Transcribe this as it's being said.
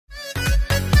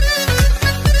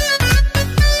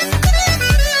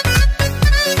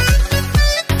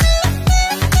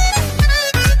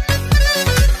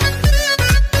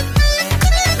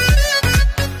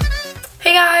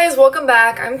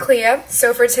back. I'm Clea.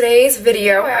 So for today's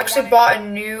video, I actually bought a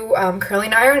new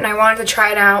curling iron and I wanted to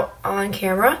try it out on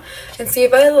camera and see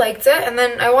if I liked it. And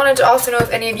then I wanted to also know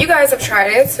if any of you guys have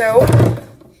tried it, so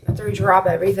after we drop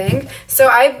everything. So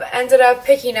I ended up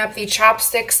picking up the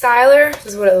Chopstick styler. This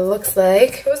is what it looks like.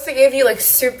 It's supposed to give you like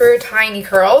super tiny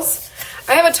curls.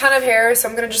 I have a ton of hair, so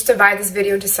I'm going to just divide this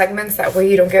video into segments. That way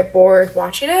you don't get bored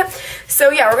watching it. So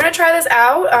yeah, we're going to try this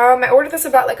out. I ordered this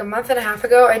about like a month and a half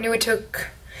ago. I knew it took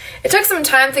some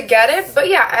time to get it, but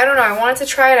yeah, I don't know. I wanted to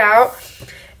try it out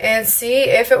and see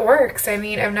if it works. I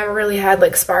mean, I've never really had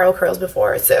like spiral curls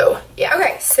before, so yeah.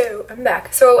 Okay, so I'm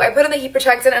back. So I put in the heat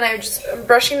protectant and I'm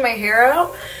brushing my hair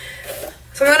out.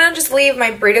 So I'm going to just leave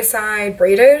my braided side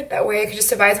braided. That way I can just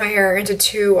divide my hair into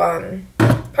two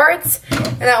parts,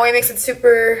 and that way it makes it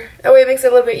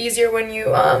a little bit easier when you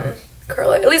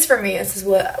curl it. At least for me, this is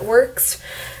what works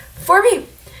for me.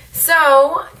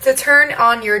 So to turn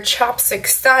on your Chopstick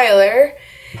styler,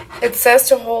 it says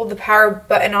to hold the power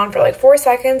button on for like 4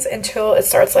 seconds until it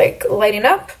starts like lighting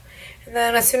up, and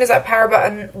then as soon as that power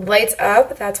button lights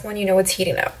up, that's when you know it's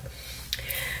heating up.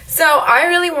 So I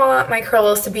really want my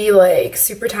curls to be like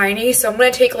super tiny, so I'm going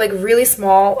to take like really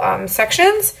small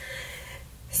sections.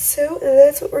 So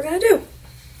that's what we're gonna do.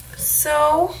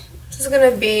 So this is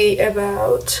gonna be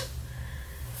about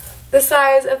the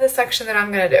size of the section that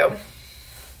I'm gonna do.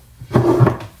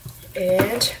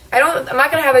 And I'm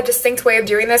not gonna have a distinct way of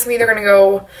doing this. I'm either gonna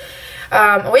go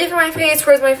away from my face,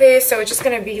 towards my face, so it's just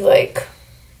gonna be like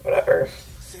whatever.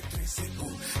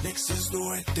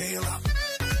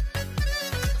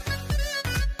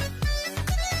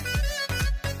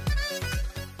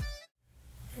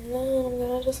 And then I'm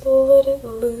gonna just let it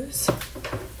loose.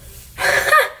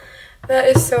 That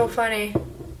is so funny.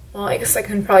 Well, I guess I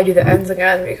can probably do the ends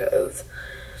again because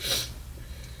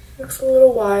it looks a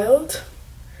little wild.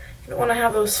 You don't want to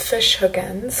have those fish hook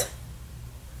ends.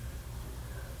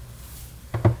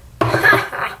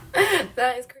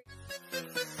 That is crazy.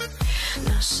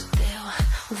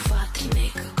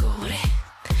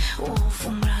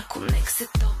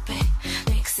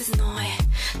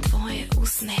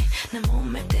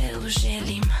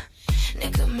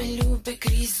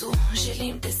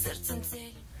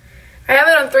 I have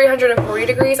it on 340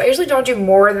 degrees. I usually don't do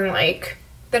more than like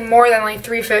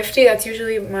 350. That's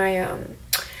usually my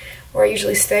where I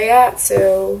usually stay at.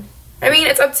 So I mean,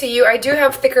 it's up to you. I do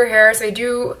have thicker hair, so it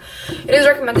is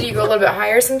recommended you go a little bit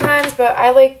higher sometimes, but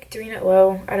I like doing it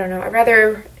low. I don't know. I'd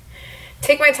rather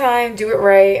take my time, do it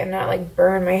right, and not like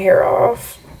burn my hair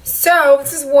off. So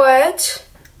this is what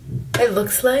it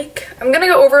looks like. I'm gonna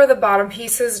go over the bottom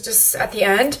pieces just at the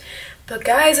end. But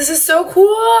guys, this is so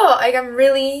cool! Like, I'm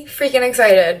really freaking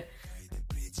excited.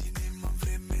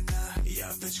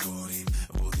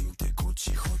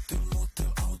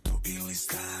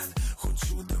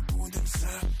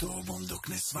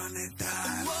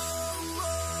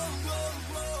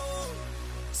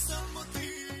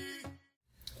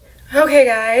 Okay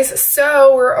guys,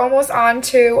 so we're almost on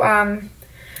to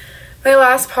my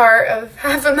last part of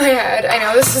half of my head. I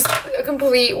know this is a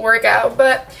complete workout,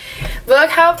 but look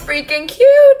how freaking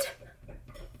cute!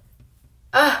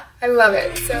 Ah, I love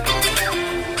it. So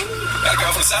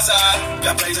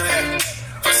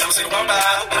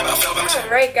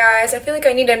alright guys, I feel like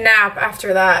I need a nap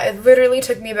after that. It literally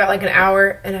took me about like an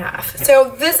hour and a half.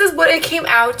 So this is what it came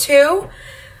out to.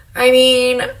 I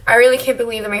mean, I really can't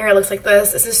believe that my hair looks like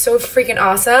this. This is so freaking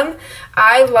awesome.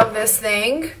 I love this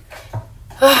thing.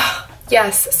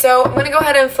 Yes, so I'm going to go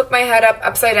ahead and flip my head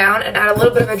upside down and add a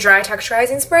little bit of a dry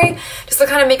texturizing spray just to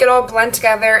kind of make it all blend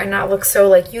together and not look so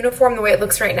like uniform the way it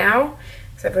looks right now.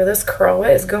 Except for this curl,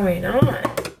 what is going on?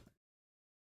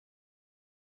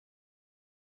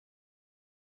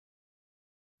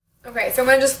 Okay, so I'm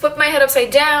going to just flip my head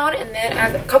upside down and then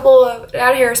add add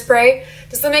hairspray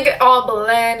just to make it all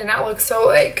blend and not look so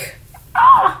like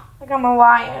I'm a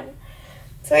lion.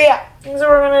 So yeah, here's what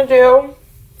we're going to do.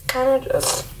 Kind of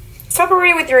just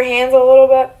separate with your hands a little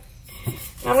bit.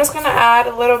 And I'm just going to add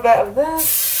a little bit of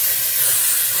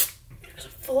this. Just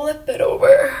flip it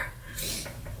over.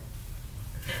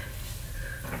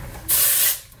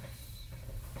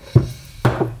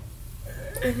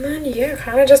 And then, yeah,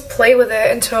 kind of just play with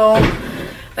it until,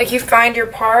 like, you find your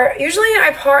part. Usually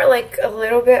I part, like, a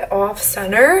little bit off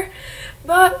center.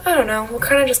 But, I don't know. We're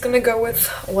kind of just going to go with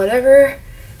whatever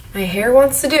my hair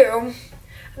wants to do.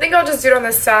 I think I'll just do it on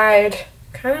the side.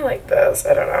 Kind of like this.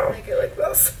 I don't know. I like it like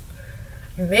this.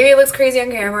 Maybe it looks crazy on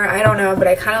camera. I don't know, but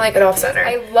I kind of like it off center.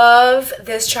 I love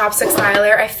this Chopstick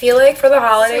styler. I feel like for the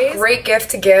holidays, it's a great gift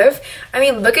to give. I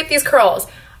mean, look at these curls.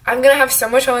 I'm gonna have so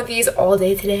much fun with these all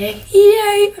day today.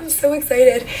 Yay! I'm so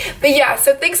excited. But yeah,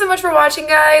 so thanks so much for watching,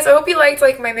 guys. I hope you liked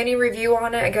like my mini review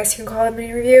on it. I guess you can call it a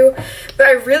mini review. But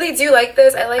I really do like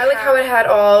this. I like how it had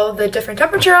all the different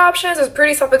temperature options. It was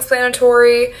pretty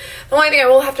self-explanatory. The only thing I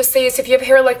will have to say is if you have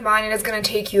hair like mine, it is gonna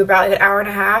take you about like an hour and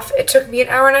a half. It took me an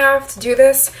hour and a half to do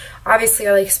this. Obviously,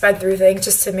 I like sped through things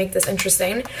just to make this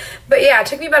interesting. But yeah, it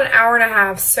took me about an hour and a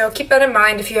half. So keep that in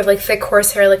mind if you have like thick,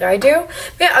 coarse hair like I do.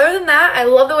 But yeah, other than that, I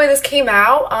love the way this came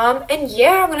out. And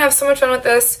yeah, I'm gonna have so much fun with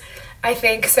this, I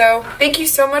think. So thank you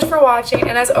so much for watching.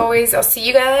 And as always, I'll see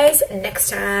you guys next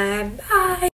time.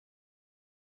 Bye.